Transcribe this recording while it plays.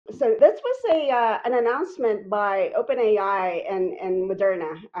So this was an announcement by OpenAI and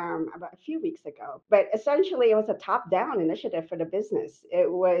Moderna about a few weeks ago. But essentially, it was a top-down initiative for the business.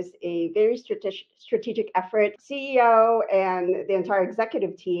 It was a very strategic effort. CEO and the entire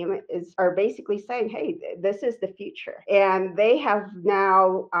executive team are basically saying, "Hey, this is the future," and they have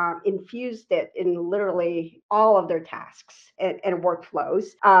now infused it in literally all of their tasks and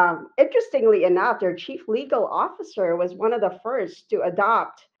workflows. Interestingly enough, their chief legal officer was one of the first to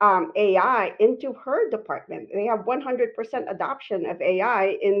adopt AI into her department. They have 100% adoption of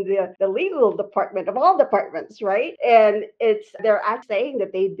AI in the legal department of all departments, right? And they're actually saying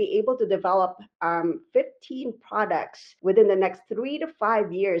that they'd be able to develop 15 products within the next 3 to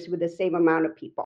 5 years with the same amount of people.